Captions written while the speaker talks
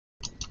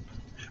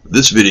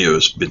This video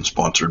has been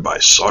sponsored by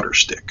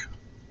Solderstick.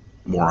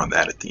 More on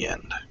that at the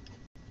end.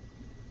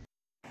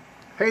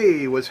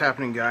 Hey, what's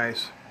happening,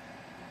 guys?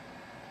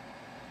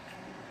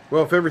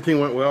 Well, if everything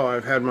went well,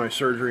 I've had my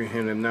surgery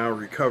and am now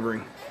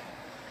recovering.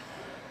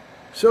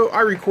 So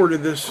I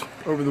recorded this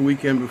over the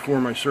weekend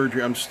before my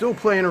surgery. I'm still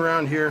playing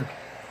around here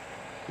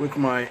with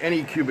my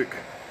Anycubic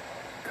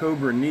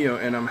Kobra Neo,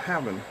 and I'm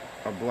having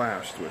a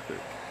blast with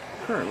it.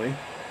 Currently,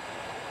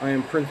 I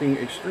am printing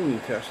a stringing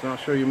test, and I'll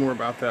show you more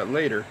about that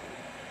later.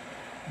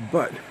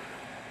 But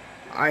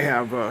I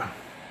have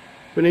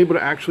been able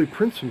to actually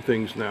print some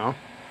things now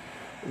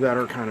that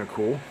are kind of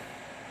cool,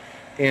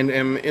 and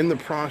am in the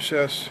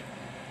process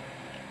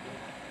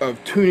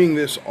of tuning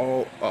this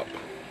all up.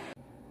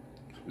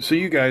 So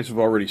you guys have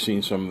already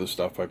seen some of the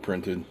stuff I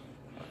printed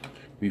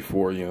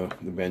before, you know,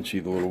 the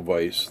benchy, the little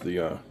vise,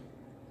 the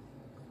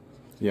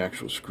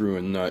actual screw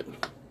and nut.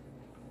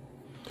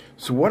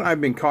 So what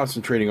I've been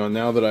concentrating on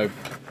now that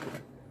I've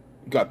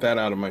got that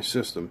out of my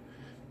system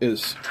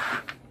is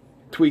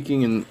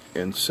tweaking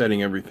and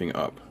setting everything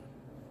up.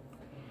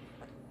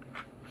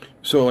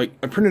 So like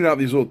I printed out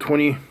these little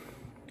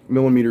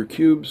 20mm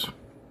cubes,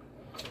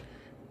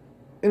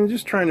 and I'm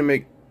just trying to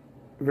make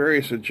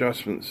various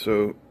adjustments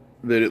so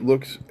that it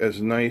looks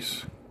as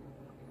nice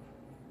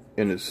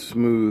and as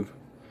smooth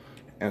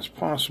as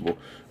possible.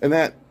 And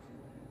that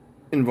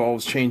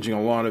involves changing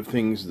a lot of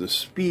things: the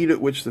speed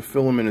at which the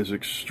filament is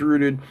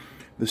extruded,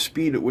 the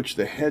speed at which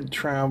the head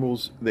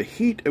travels, the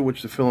heat at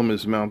which the filament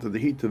is mounted, the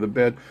heat to the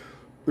bed.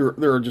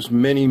 There are just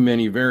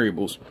many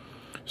variables.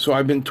 So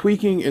I've been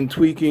tweaking and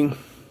tweaking.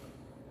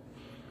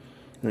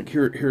 Like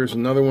here's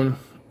another one.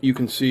 You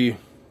can see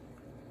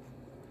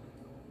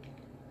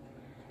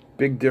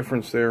big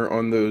difference there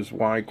on those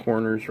Y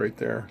corners right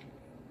there.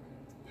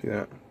 See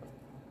that?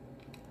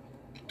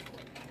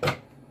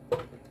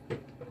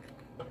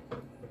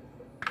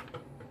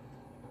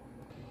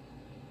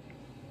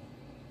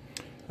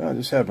 I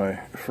just had my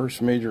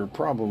first major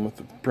problem with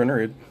the printer.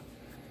 It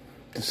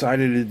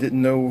decided it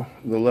didn't know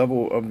the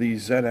level of the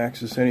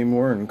Z-axis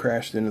anymore and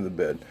crashed into the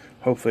bed.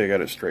 Hopefully I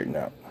got it straightened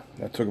out.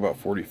 That took about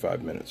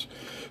 45 minutes.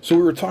 So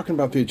we were talking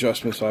about the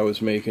adjustments I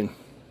was making.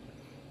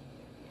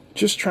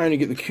 Just trying to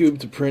get the cube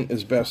to print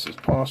as best as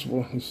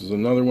possible. This is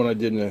another one I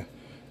did in a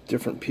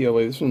different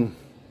PLA. This one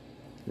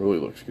really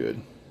looks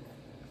good.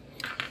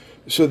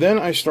 So then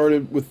I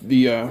started with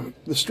the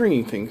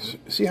stringing things.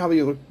 See how they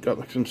got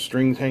like some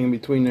strings hanging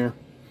between there?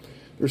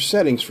 There's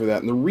settings for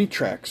that, and the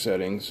retract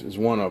settings is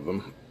one of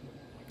them.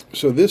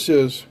 So this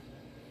is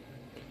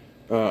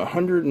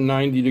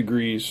 190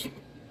 degrees,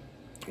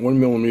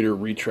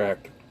 1mm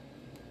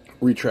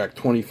retract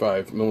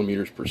 25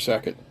 millimeters per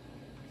second.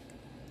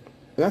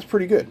 And that's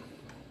pretty good.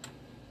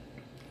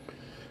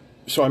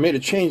 So I made a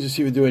change to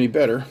see if it would do any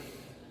better.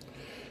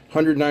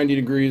 190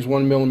 degrees,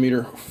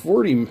 1mm,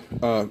 40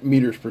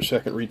 meters per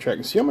second retract.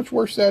 And see how much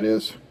worse that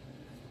is?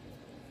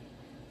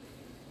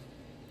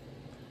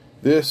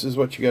 This is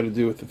what you got to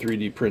do with the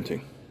 3D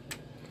printing.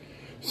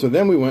 So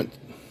then we went,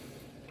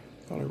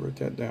 I thought I wrote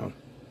that down.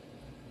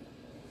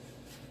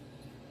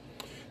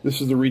 This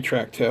is the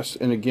retract test,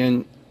 and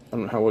again, I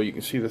don't know how well you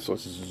can see this.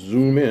 Let's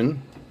zoom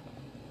in.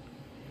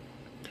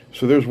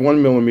 So there's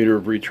 1mm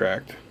of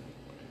retract,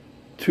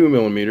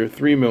 2mm,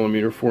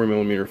 3mm,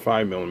 4mm,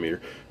 5mm.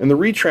 And the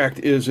retract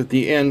is at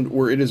the end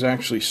where it is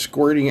actually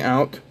squirting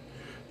out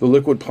the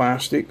liquid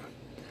plastic.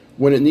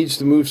 When it needs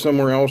to move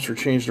somewhere else or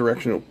change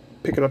direction, it'll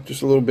pick it up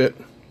just a little bit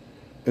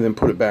and then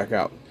put it back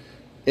out.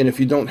 And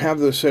if you don't have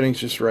those settings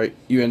just right,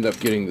 you end up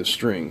getting the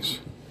strings.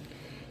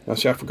 Now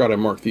see, I forgot I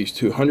marked these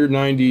two.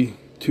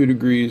 192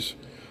 degrees,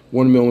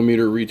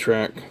 1mm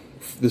retract.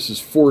 This is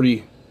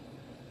 40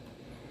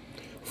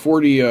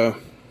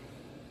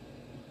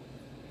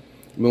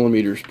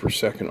 millimeters per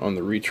second on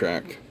the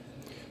retract.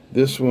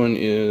 This one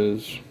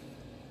is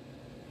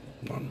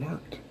not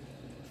marked.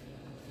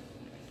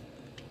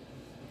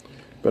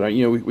 But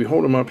you know, we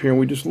hold them up here and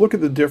we just look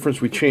at the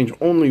difference. We change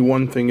only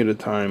one thing at a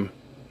time,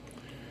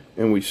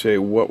 and we say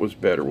what was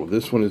better. Well,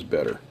 this one is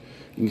better.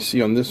 You can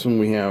see on this one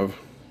we have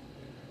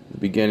the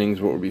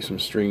beginnings, what would be some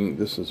stringing.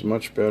 This is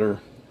much better.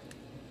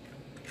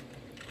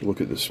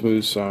 Look at the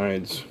smooth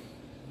sides.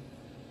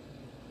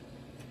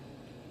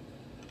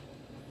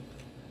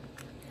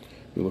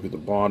 You look at the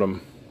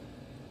bottom.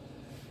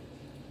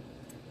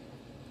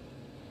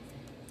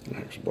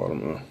 There's the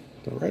bottom. Is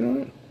that right on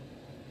it?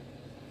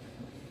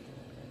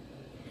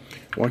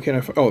 Why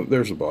can't I oh,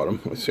 there's the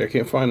bottom. Let's see, I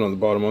can't find on the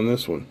bottom on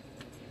this one.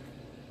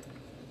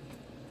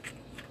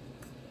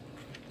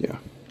 Yeah.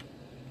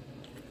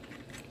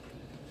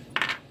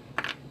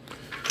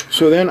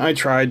 So then I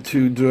tried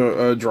to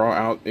draw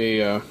out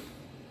a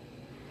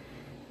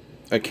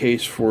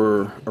case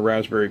for a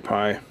Raspberry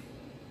Pi.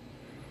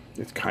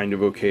 It's kind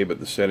of okay,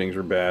 but the settings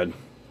are bad.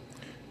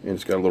 And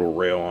it's got a little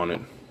rail on it.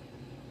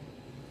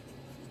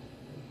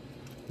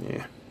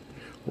 Yeah,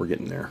 we're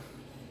getting there.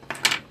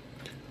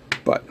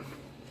 But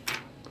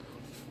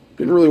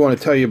didn't really want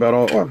to tell you about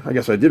all, well, I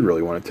guess I did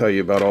really want to tell you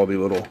about all the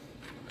little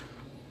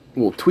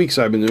tweaks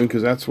I've been doing,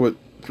 because that's what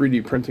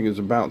 3D printing is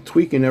about.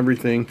 Tweaking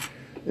everything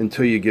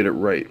until you get it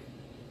right.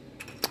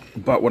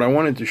 But what I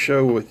wanted to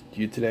show with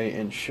you today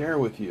and share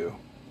with you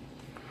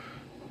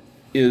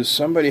is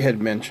somebody had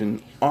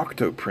mentioned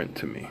Octoprint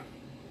to me.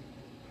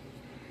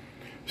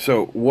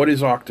 So what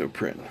is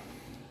Octoprint?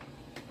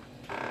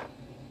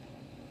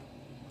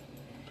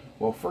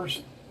 Well,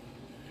 first,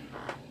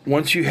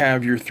 once you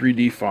have your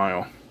 3D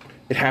file,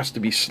 it has to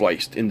be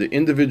sliced into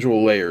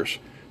individual layers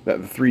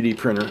that the 3D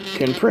printer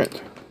can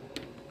print.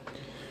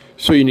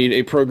 So you need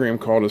a program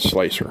called a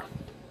slicer.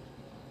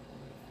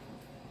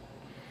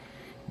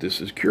 This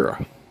is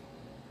Cura.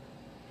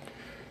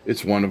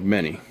 It's one of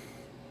many.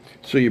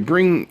 So you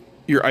bring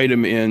your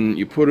item in,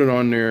 you put it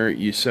on there,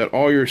 you set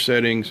all your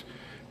settings,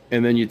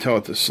 and then you tell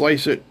it to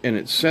slice it, and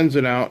it sends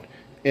it out,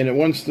 and it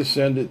wants to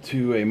send it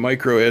to a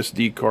micro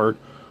SD card,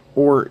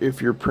 or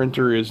if your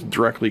printer is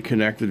directly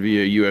connected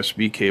via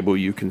USB cable,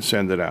 you can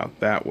send it out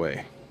that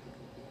way.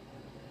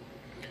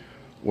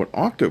 What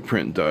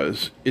Octoprint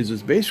does is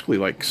it's basically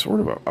like sort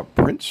of a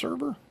print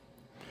server,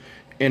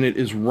 and it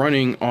is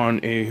running on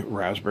a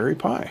Raspberry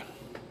Pi.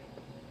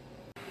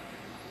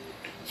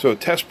 So a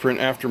test print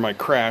after my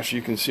crash,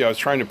 you can see I was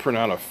trying to print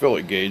out a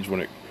fillet gauge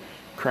when it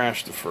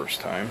crashed the first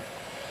time.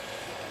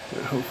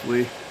 But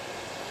hopefully,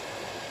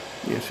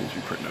 yeah, it seems to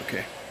be printing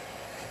okay.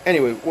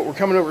 Anyway, what we're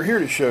coming over here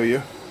to show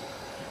you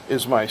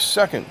is my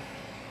second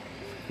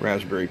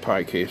Raspberry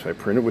Pi case I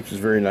printed, which is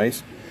very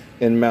nice,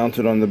 and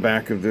mounted on the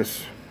back of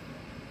this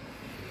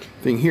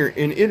thing here.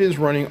 And it is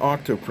running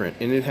Octoprint,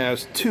 and it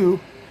has two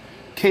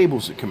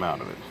cables that come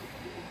out of it.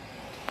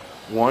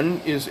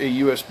 One is a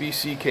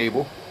USB-C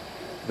cable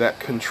that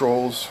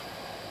controls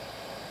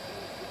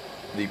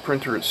the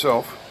printer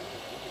itself.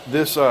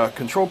 This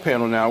control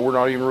panel now, we're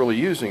not even really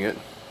using it.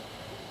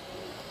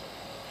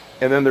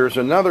 And then there's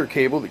another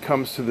cable that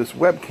comes to this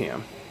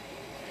webcam.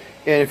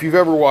 And if you've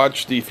ever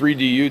watched the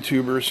 3D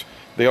YouTubers,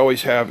 they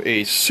always have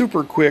a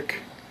super quick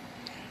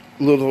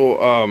little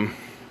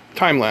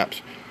time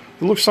lapse.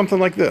 It looks something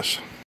like this.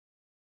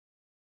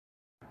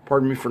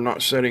 Pardon me for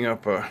not setting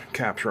up a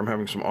capture. I'm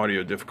having some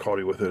audio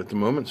difficulty with it at the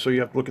moment, so you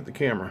have to look at the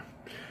camera.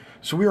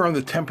 So we are on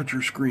the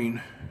temperature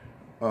screen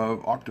of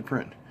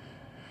Octoprint.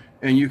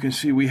 And you can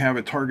see we have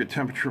a target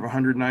temperature of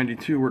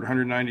 192. We're at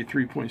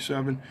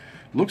 193.7.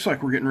 Looks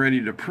like we're getting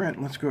ready to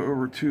print. Let's go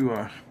over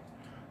to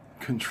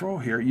control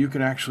here. You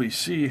can actually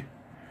see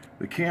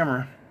the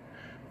camera.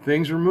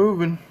 Things are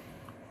moving.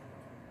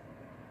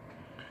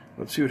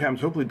 Let's see what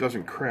happens. Hopefully it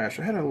doesn't crash.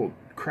 I had a little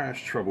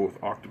crash trouble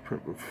with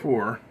Octoprint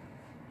before.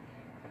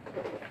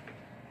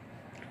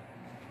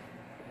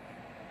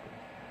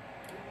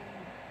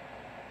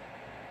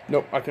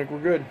 Nope, I think we're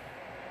good.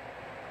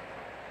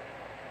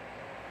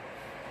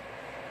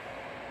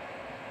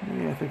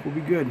 Yeah, I think we'll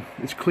be good.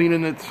 It's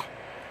cleaning its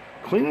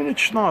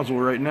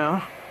schnozzle right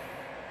now.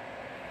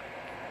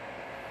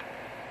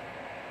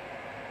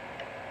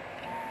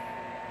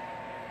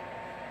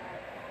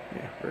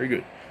 Yeah, very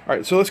good. All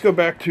right, so let's go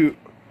back to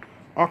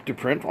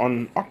Octoprint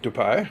on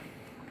Octopi.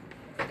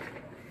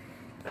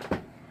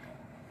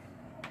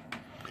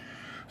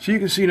 So you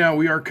can see now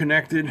we are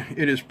connected.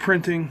 It is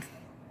printing.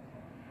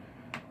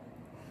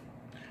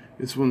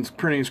 This one's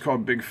printing is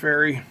called Big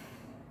Fairy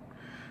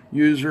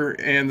user,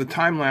 and the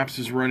time lapse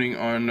is running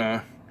on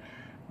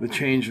the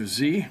change of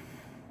Z.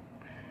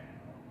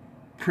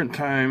 Print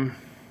time,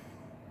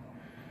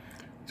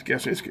 I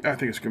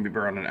think it's going to be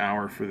around an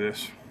hour for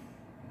this.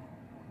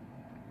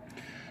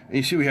 And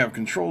you see we have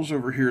controls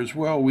over here as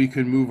well. We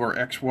can move our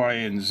X, Y,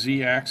 and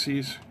Z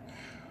axes.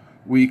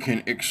 We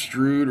can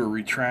extrude or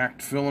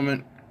retract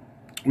filament.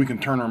 We can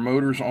turn our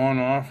motors on,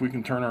 off. We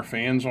can turn our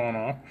fans on,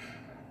 off.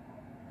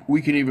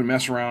 We can even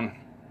mess around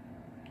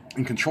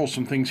and control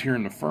some things here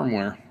in the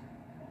firmware,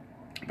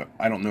 but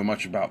I don't know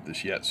much about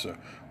this yet, so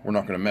we're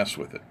not going to mess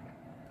with it.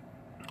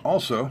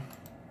 Also,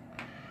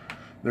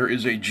 there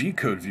is a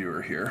G-code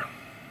viewer here,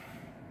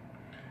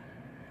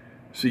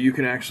 so you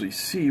can actually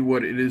see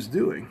what it is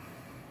doing.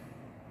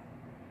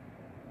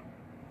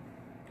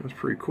 That's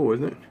pretty cool,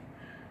 isn't it?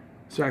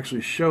 It's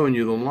actually showing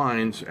you the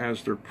lines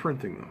as they're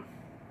printing them.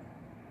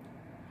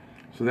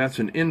 So that's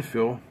an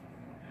infill.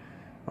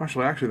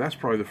 Actually, that's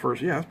probably the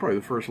first. Yeah, that's probably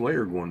the first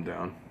layer going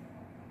down.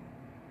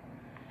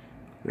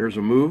 There's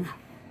a move,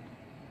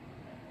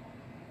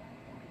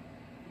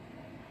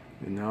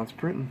 and now it's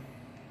printing.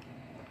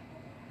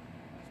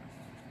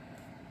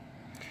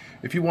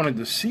 If you wanted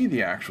to see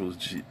the actual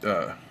G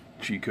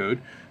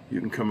code, you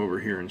can come over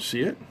here and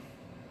see it.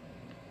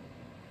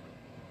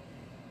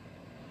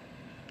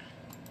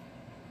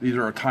 These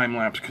are our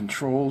time-lapse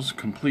controls.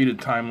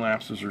 Completed time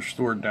lapses are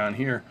stored down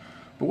here.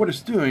 But what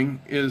it's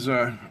doing is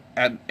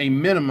at a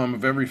minimum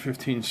of every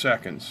 15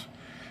 seconds,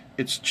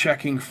 it's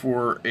checking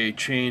for a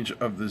change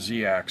of the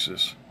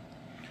Z-axis.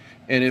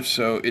 And if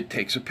so, it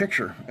takes a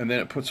picture, and then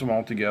it puts them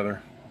all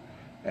together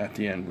at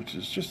the end, which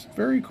is just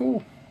very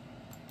cool.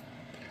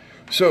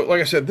 So,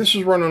 like I said, this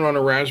is running on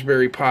a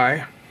Raspberry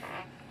Pi,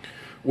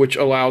 which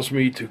allows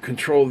me to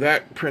control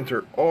that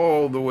printer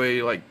all the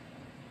way like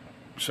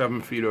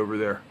 7 feet over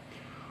there,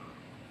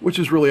 which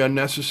is really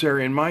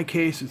unnecessary. In my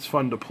case, it's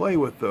fun to play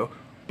with, though.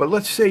 But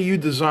let's say you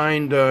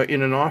designed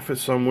in an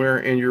office somewhere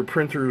and your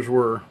printers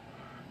were,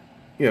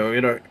 you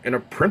know, in a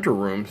printer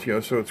room, you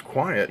know, so it's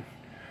quiet.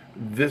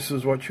 This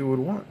is what you would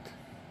want.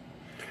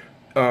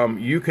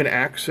 You can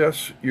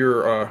access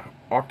your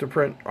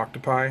Octoprint,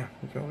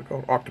 what's that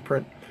called?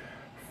 Octoprint,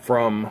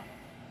 from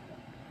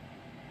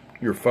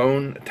your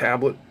phone,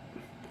 tablet,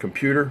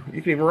 computer.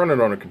 You can even run it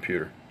on a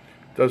computer.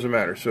 Doesn't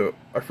matter. So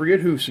I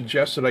forget who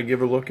suggested I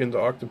give a look into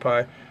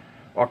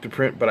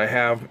Octoprint, but I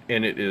have,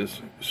 and it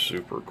is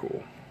super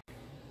cool.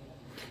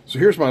 So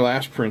here's my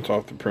last print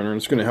off the printer, and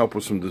it's going to help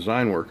with some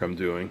design work I'm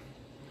doing.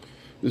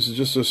 This is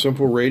just a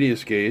simple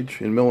radius gauge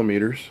in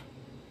millimeters.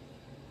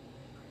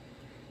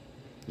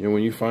 You know,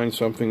 when you find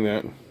something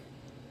that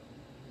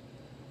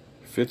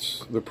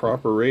fits the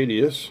proper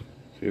radius,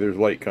 see there's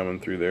light coming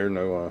through there,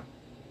 no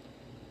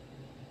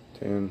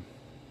 10,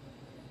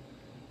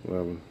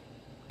 11,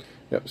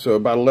 yep, so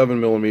about 11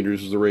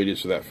 millimeters is the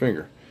radius of that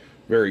finger.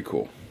 Very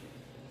cool.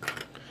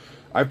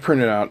 I've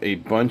printed out a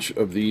bunch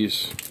of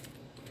these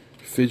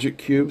fidget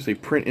cubes. They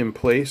print in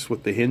place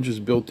with the hinges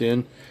built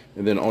in,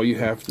 and then all you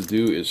have to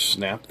do is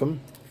snap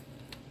them.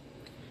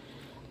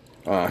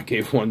 I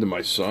gave one to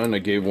my son, I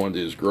gave one to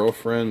his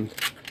girlfriend,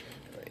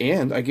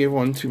 and I gave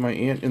one to my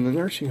aunt in the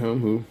nursing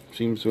home, who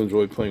seems to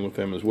enjoy playing with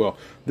them as well.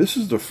 This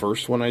is the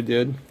first one I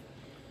did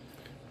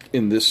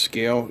in this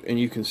scale, and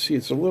you can see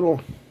it's a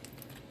little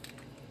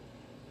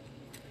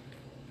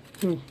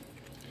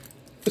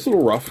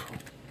rough,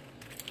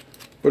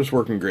 but it's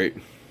working great.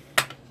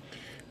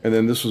 And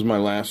then this was my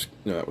last,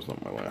 no, that was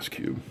not my last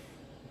cube.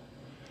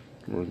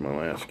 Where's my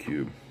last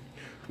cube?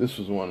 This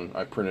was one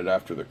I printed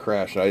after the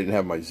crash. I didn't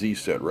have my Z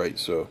set right,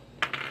 so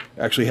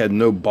actually had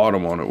no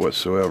bottom on it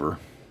whatsoever.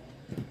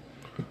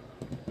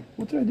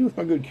 What did I do with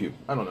my good cube?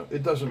 I don't know.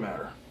 It doesn't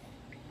matter.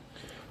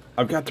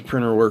 I've got the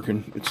printer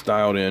working. It's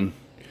dialed in.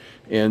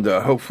 And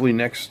hopefully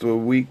next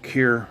week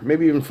here,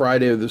 maybe even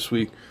Friday of this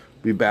week,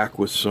 be back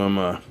with some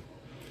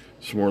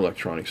more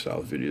electronic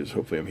style videos.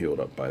 Hopefully I'm healed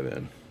up by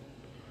then.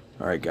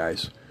 Alright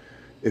guys,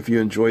 if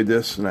you enjoyed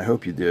this, and I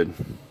hope you did,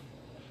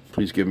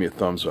 please give me a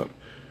thumbs up.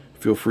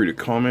 Feel free to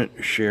comment,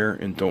 share,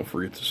 and don't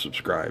forget to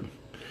subscribe.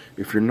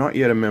 If you're not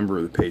yet a member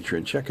of the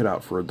Patreon, check it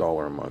out for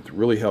 $1 a month. It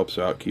really helps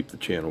out, keep the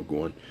channel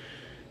going.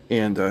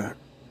 And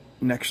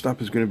next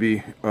up is going to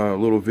be a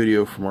little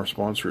video from our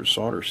sponsor at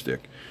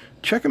Solderstick.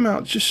 Check them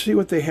out, just see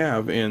what they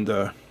have, and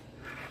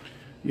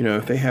you know,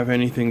 if they have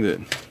anything that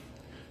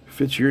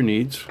fits your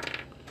needs,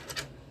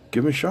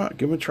 give them a shot,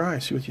 give them a try,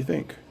 see what you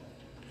think.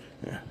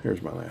 Yeah,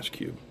 here's my last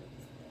cube.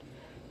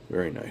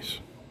 Very nice.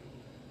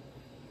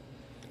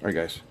 Alright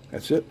guys,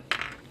 that's it.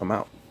 I'm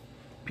out.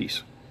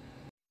 Peace.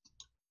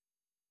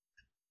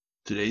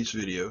 Today's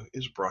video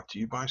is brought to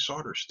you by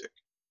Solderstick.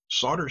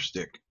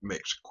 Solderstick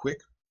makes quick,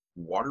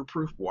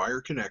 waterproof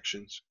wire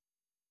connections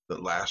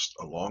that last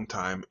a long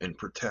time and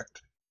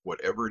protect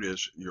whatever it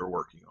is you're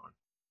working on.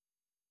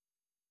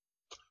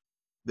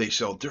 They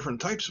sell different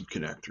types of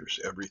connectors,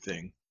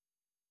 everything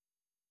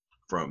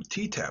from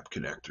T-tap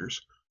connectors,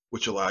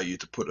 which allow you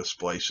to put a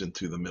splice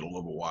into the middle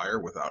of a wire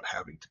without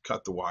having to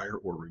cut the wire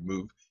or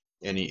remove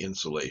any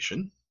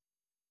insulation.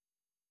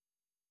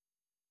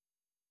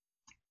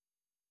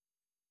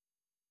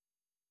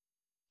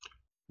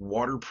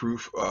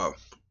 Waterproof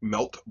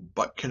melt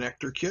butt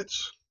connector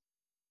kits.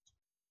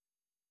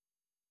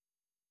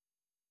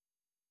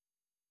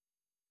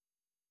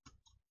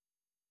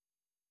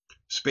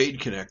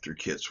 Spade connector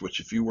kits, which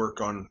if you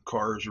work on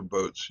cars or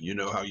boats, you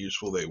know how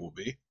useful they will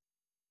be.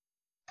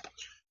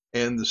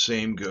 And the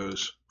same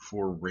goes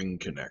for ring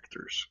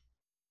connectors.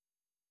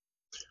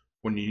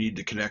 When you need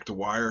to connect a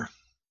wire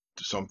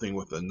to something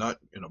with a nut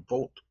and a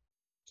bolt,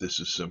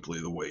 this is simply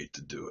the way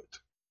to do it.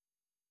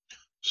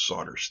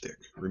 Solderstick.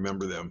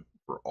 Remember them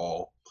for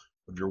all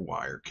of your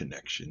wire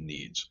connection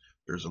needs.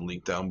 There's a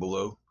link down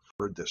below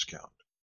for a discount.